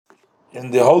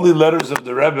In the Holy Letters of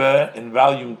the Rebbe, in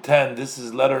volume 10, this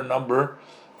is letter number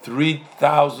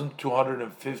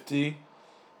 3250,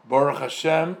 Baruch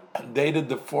Hashem, dated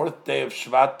the 4th day of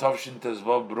Shvat, Tovshin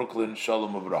Tezvav, Brooklyn,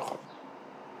 Shalom Uvracha.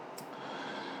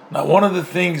 Now, one of the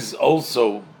things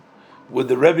also with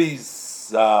the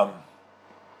Rebbe's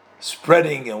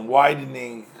spreading and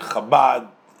widening Chabad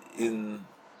in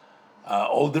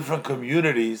all different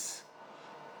communities,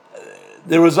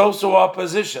 there was also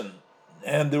opposition.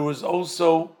 And there was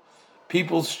also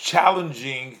people's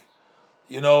challenging,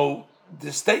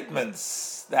 the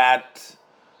statements that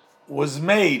was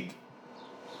made.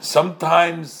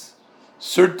 Sometimes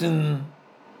certain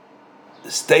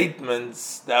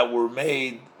statements that were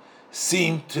made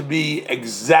seemed to be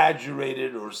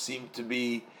exaggerated or seemed to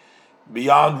be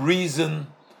beyond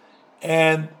reason.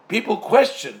 And people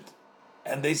questioned.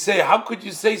 And they say, how could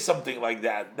you say something like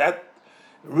that? That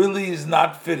really is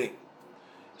not fitting.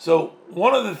 So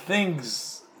one of the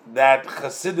things that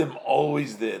Hasidim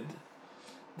always did,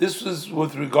 this was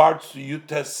with regards to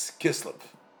Yutes Kislev.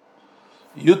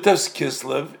 Yutes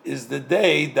Kislev is the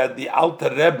day that the Alter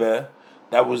Rebbe,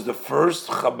 that was the first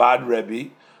Chabad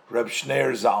Rebbe, Reb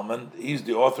Shneir Zalman, he's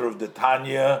the author of the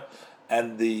Tanya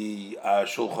and the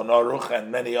Shulchan Aruch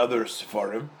and many other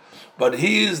Sefarim, but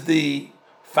he is the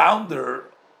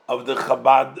founder of the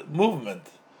Chabad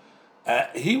movement.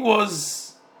 He was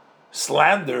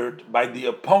slandered by the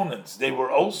opponents. They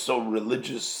were also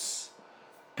religious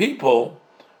people.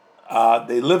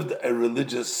 They lived a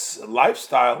religious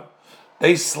lifestyle.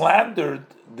 They slandered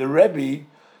the Rebbe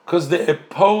because they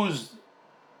opposed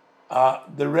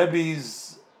the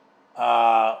Rebbe's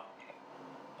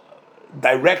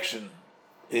direction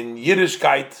in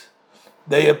Yiddishkeit.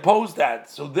 They opposed that.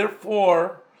 So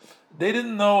therefore, they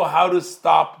didn't know how to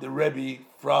stop the Rebbe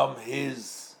from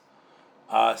his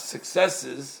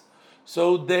successes.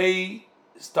 So they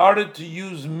started to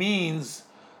use means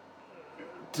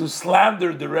to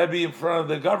slander the Rebbe in front of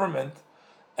the government,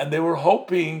 and they were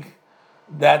hoping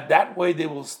that way they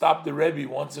will stop the Rebbe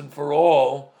once and for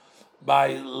all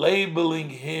by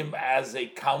labeling him as a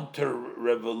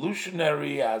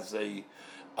counter-revolutionary, as an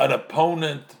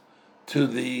opponent to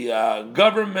the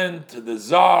government, to the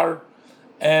Tsar,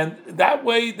 and that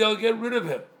way they'll get rid of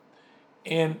him.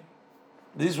 And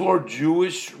these were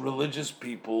Jewish religious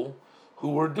people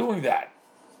who were doing that.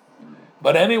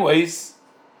 But anyways,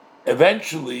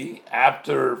 eventually,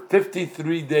 after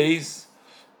 53 days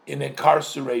in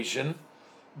incarceration,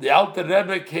 the Alter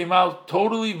Rebbe came out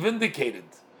totally vindicated.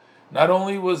 Not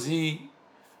only was he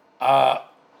found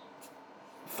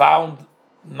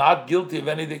not guilty of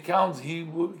any of the counts, he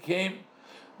became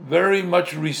very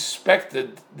much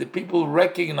respected. The people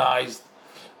recognized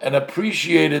and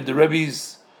appreciated the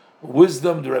Rebbe's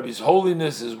wisdom, the Rebbe's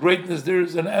holiness, his greatness.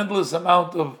 There's an endless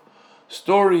amount of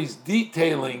stories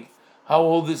detailing how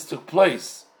all this took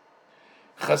place.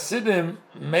 Hasidim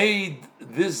made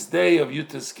this day of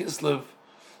Yutes Kislev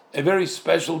a very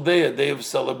special day, a day of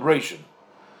celebration.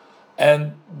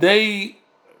 And they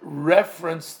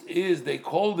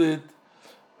called it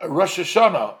Rosh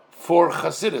Hashanah for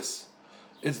Hasidus.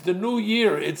 It's the new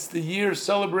year, it's the year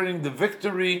celebrating the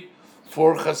victory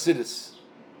for Hasidus.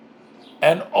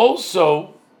 And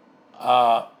also,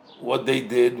 what they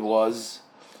did was,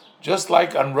 just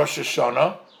like on Rosh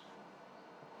Hashanah,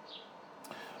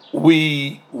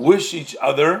 we wish each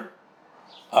other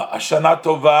Shana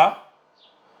tova,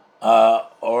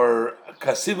 or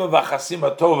Kesiva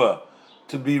vechaima tova,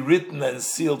 to be written and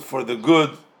sealed for the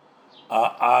good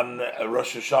on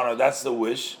Rosh Hashanah. That's the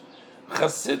wish.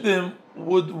 Hasidim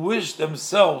would wish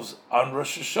themselves on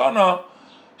Rosh Hashanah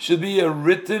should be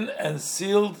written and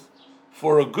sealed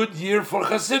for a good year for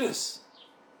Hasidus.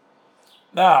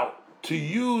 Now, to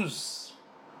use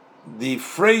the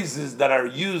phrases that are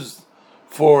used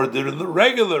for the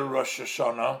regular Rosh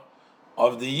Hashanah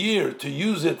of the year, to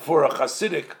use it for a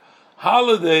Hasidic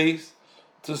holidays,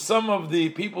 to some of the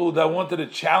people that wanted to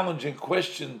challenge and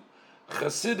question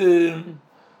Hasidim,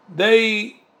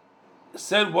 they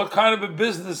said, what kind of a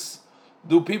business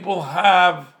do people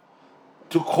have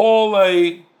to call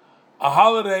a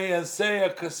holiday and say a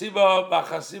Kesiva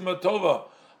vechaima tova?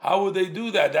 How would they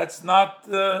do that? That's not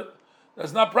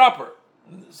proper.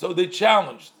 So they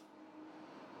challenged.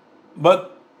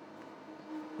 But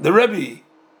the Rebbe,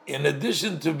 in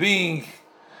addition to being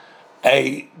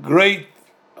a great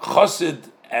chassid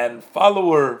and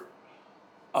follower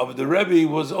of the Rebbe,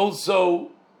 was also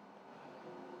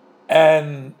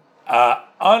an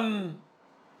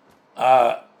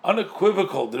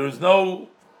unequivocal. There is no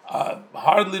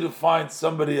hardly to find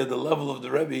somebody at the level of the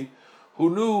Rebbe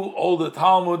who knew all the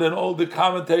Talmud and all the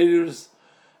commentators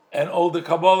and all the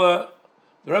Kabbalah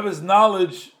The Rebbe's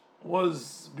knowledge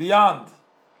was beyond.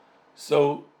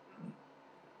 So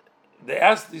they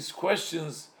ask these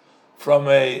questions from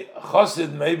a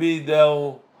chassid, maybe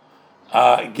they'll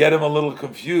get him a little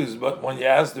confused. But when you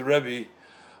ask the Rebbe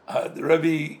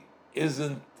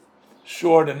isn't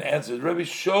short in answer. The Rebbe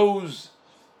shows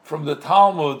from the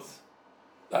Talmud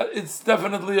that it's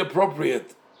definitely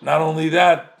appropriate. Not only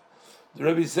that, the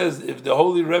Rebbe says if the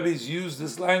holy Rebbes use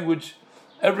this language,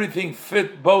 everything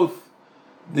fit both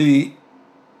the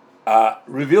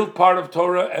revealed part of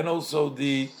Torah and also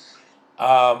the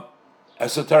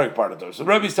esoteric part of Torah. So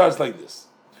the Rebbe starts like this.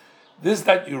 This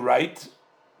that you write,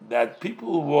 that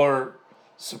people were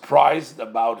surprised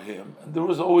about him, and there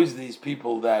was always these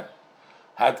people that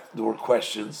there were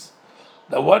questions.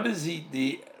 Now what is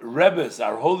the Rebbes,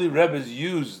 our holy Rebbes,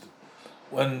 used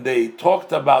when they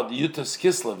talked about Yutas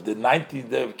Kislev, the 19th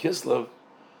day of Kislev?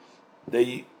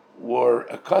 They were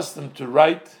accustomed to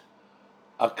write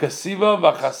a Kesiva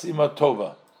vechaima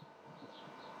tova,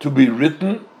 to be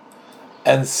written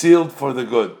and sealed for the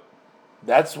good.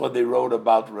 That's what they wrote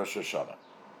about Rosh Hashanah.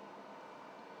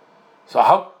 So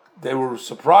how they were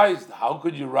surprised, how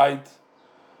could you write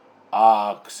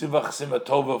Kesiva vechaima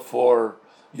tova for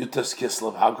Yutas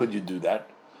Kislev? How could you do that?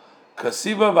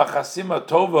 Kesiva vechaima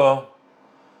tova,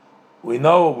 we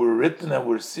know we're written and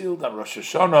we're sealed on Rosh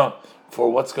Hashanah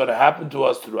for what's going to happen to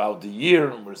us throughout the year,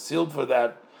 and we're sealed for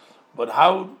that. But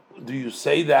how do you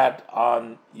say that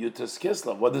on Yutas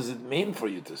Kislev? What does it mean for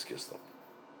Yutas Kislev?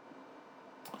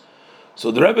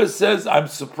 So the Rebbe says, I'm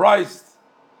surprised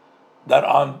that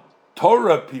on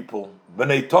Torah people,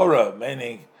 B'nai Torah,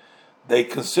 meaning they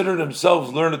consider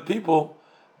themselves learned people,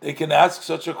 they can ask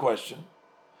such a question.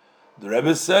 The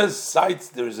Rebbe cites,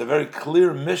 there is a very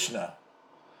clear Mishnah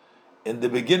in the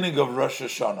beginning of Rosh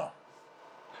Hashanah.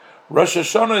 Rosh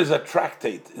Hashanah is a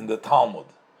tractate in the Talmud.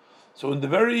 So in the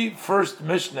very first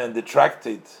Mishnah in the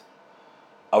tractate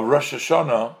of Rosh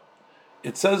Hashanah,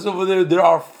 it says over there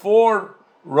are 4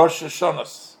 Rosh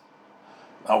Hashanahs.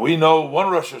 Now we know one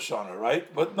Rosh Hashanah,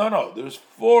 right? But no, there's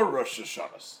 4 Rosh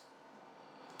Hashanahs.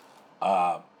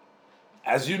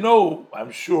 As you know,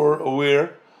 I'm sure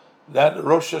aware that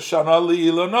Rosh Hashanah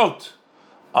li'ilonot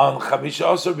on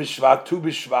Chamisha Asar B'Shvat, 2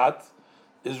 B'Shvat,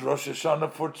 is Rosh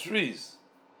Hashanah for trees.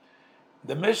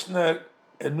 The Mishnah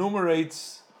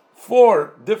enumerates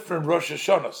 4 different Rosh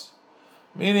Hashanahs,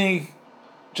 meaning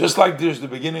just like there's the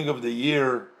beginning of the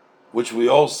year, which we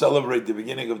all celebrate the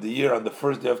beginning of the year on the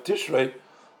first day of Tishrei,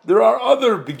 there are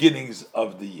other beginnings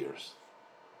of the years.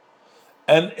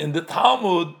 And in the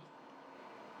Talmud,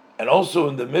 and also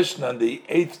in the Mishnah, in the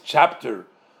 8th chapter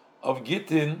of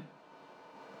Gittin,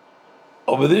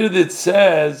 over there it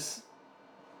says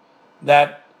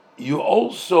that you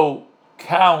also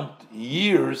count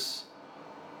years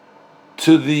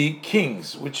to the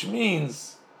kings, which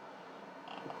means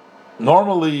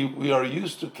normally we are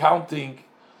used to counting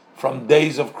from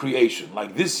days of creation.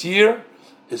 Like this year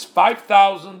is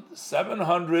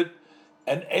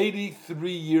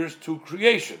 5,783 years to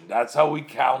creation. That's how we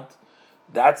count.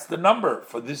 That's the number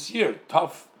for this year.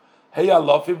 Taf Hey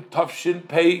Alofim Taf Shin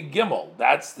Pei Gimel.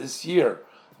 That's this year.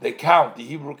 They count, the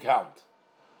Hebrew count.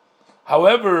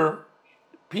 However,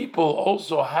 people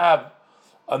also have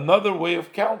another way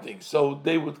of counting. So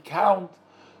they would count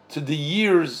to the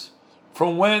years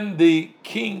from when the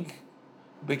king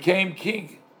became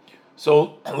king.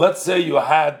 So let's say you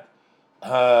had,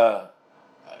 the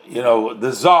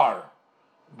Tsar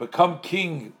become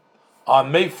king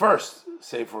on May 1st,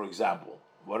 say for example,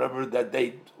 whatever that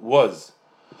date was.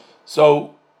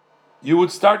 So you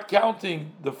would start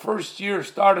counting, the first year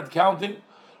started counting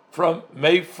from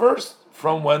May 1st,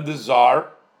 from when the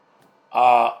Tsar,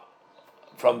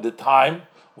 from the time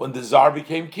when the Tsar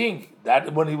became king,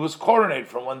 that when he was coronated,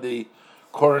 from when the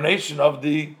coronation of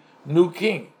the new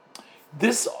king.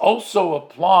 This also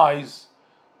applies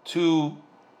to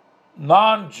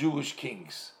non-Jewish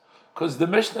kings, because the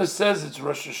Mishnah says it's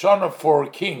Rosh Hashanah for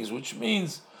kings, which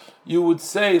means you would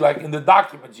say, like in the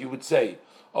documents, you would say,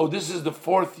 oh, this is the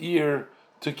 4th year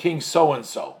to King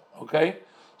so-and-so, okay?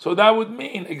 So that would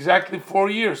mean exactly 4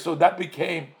 years. So that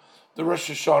became the Rosh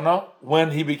Hashanah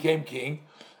when he became king,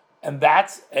 and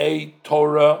that's a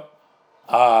Torah,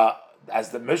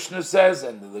 as the Mishnah says,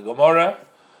 and the Gemara,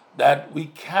 that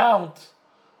we count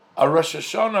a Rosh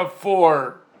Hashanah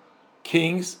for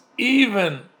kings,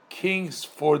 even kings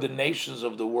for the nations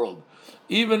of the world,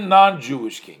 even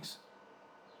non-Jewish kings.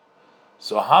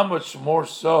 So how much more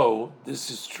so this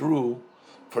is true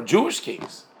for Jewish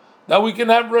kings, that we can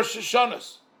have Rosh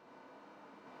Hashanahs.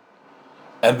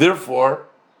 And therefore,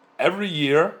 every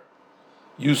year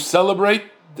you celebrate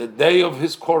the day of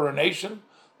his coronation,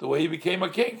 the way he became a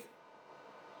king.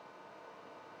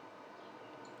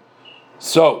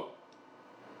 So,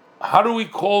 how do we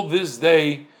call this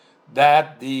day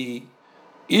that the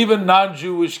even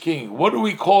non-Jewish king, what do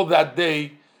we call that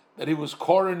day that he was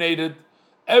coronated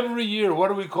every year? What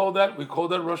do we call that? We call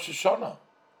that Rosh Hashanah.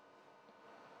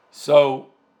 So,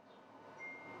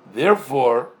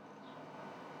 therefore,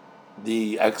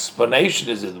 the explanation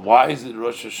is that why is it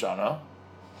Rosh Hashanah?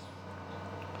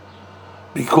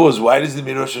 Because why does it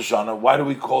mean Rosh Hashanah? Why do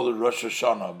we call it Rosh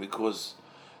Hashanah? Because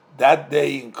that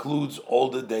day includes all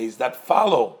the days that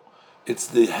follow. It's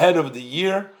the head of the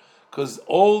year, because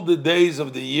all the days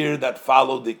of the year that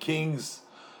follow the king's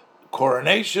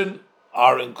coronation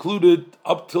are included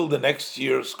up till the next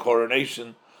year's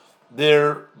coronation.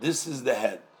 This is the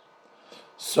head.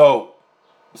 So,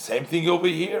 same thing over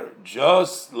here.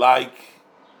 Just like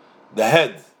the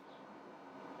head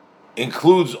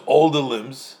includes all the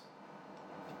limbs,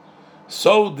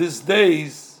 so this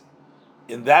days,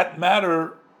 in that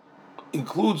matter,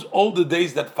 includes all the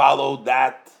days that follow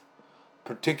that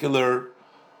particular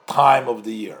time of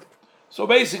the year. So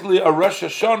basically, a Rosh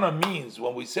Hashanah means,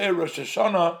 when we say Rosh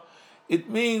Hashanah, it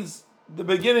means the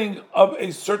beginning of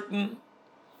a certain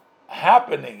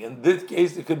happening. In this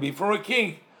case, it could be for a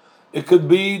king. It could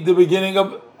be the beginning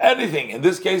of anything. In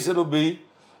this case, it'll be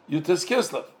Yutas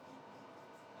Kislev.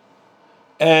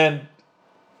 And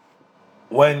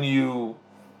when you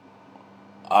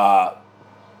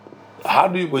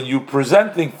when you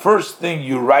presenting, first thing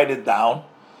you write it down,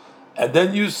 and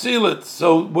then you seal it.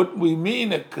 So what we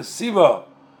mean, a Kesiva,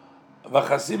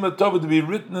 vechaima tova, to be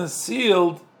written and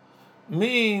sealed,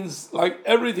 means like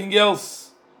everything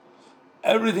else.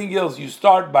 Everything else, you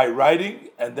start by writing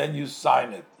and then you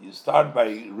sign it. You start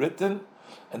by written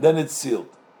and then it's sealed,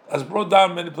 as brought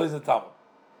down many places in the Talmud.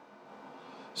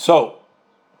 So,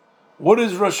 what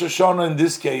is Rosh Hashanah in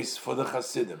this case for the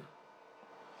Hasidim?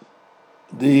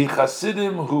 The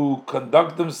Hasidim who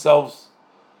conduct themselves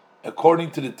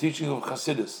according to the teaching of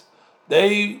Hasidus,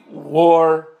 they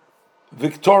were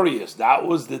victorious. That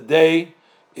was the day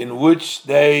in which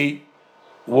they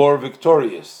were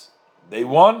victorious. They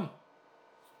won.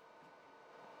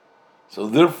 So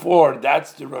therefore,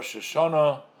 that's the Rosh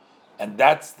Hashanah, and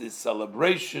that's the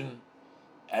celebration,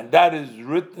 and that is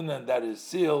written and that is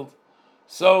sealed.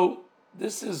 So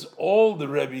this is all the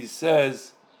Rebbe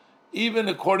says, even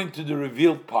according to the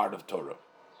revealed part of Torah.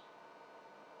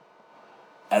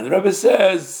 And the Rebbe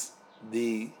says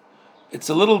it's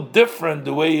a little different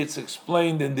the way it's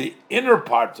explained in the inner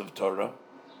parts of Torah.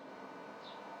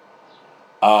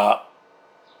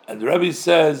 And the Rebbe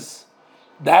says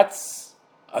that's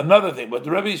another thing. But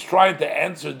the Rebbe is trying to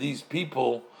answer these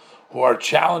people who are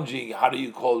challenging, how do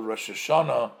you call Rosh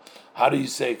Hashanah? How do you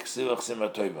say Kesiva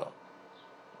tova?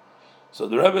 So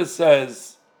the Rebbe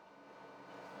says,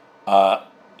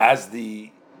 as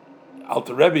the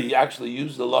Alter Rebbe actually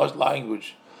used the large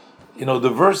language, the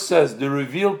verse says, the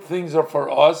revealed things are for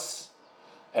us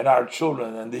and our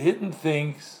children, and the hidden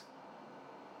things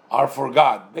are for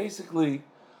God. Basically,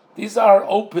 these are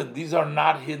open, these are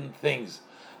not hidden things.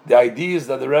 The ideas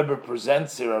that the Rebbe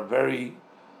presents here are very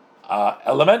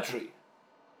elementary,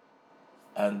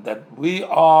 and that we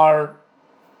are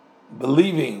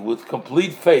believing with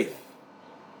complete faith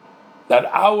that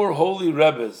our holy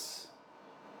Rebbes,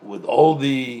 with all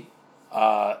the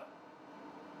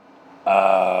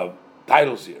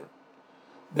titles here,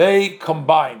 they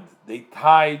combined, they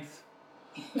tied,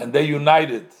 and they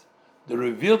united the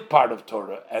revealed part of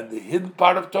Torah and the hidden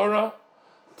part of Torah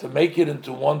to make it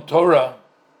into one Torah.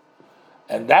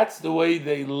 And that's the way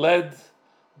they led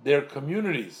their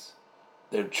communities,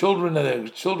 their children and their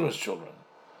children's children.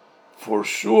 For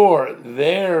sure,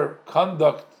 their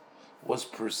conduct was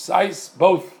precise,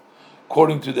 both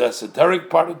according to the esoteric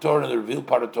part of Torah and the revealed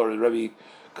part of Torah. The Rebbe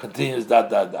continues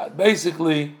that.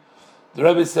 Basically, the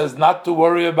Rebbe says not to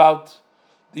worry about.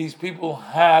 These people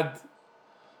had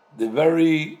the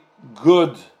very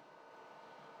good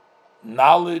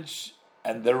knowledge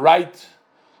and the right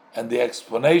and the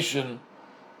explanation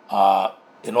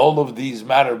in all of these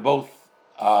matters, both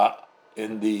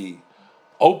in the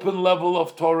open level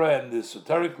of Torah and the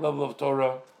esoteric level of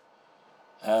Torah.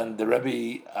 And the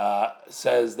Rebbe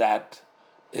says that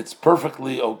it's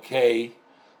perfectly okay,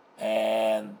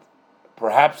 and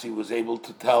perhaps he was able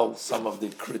to tell some of the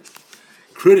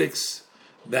critics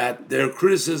that their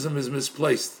criticism is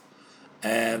misplaced,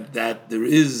 and that there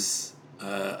is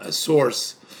a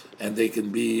source, and they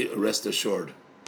can be rest assured.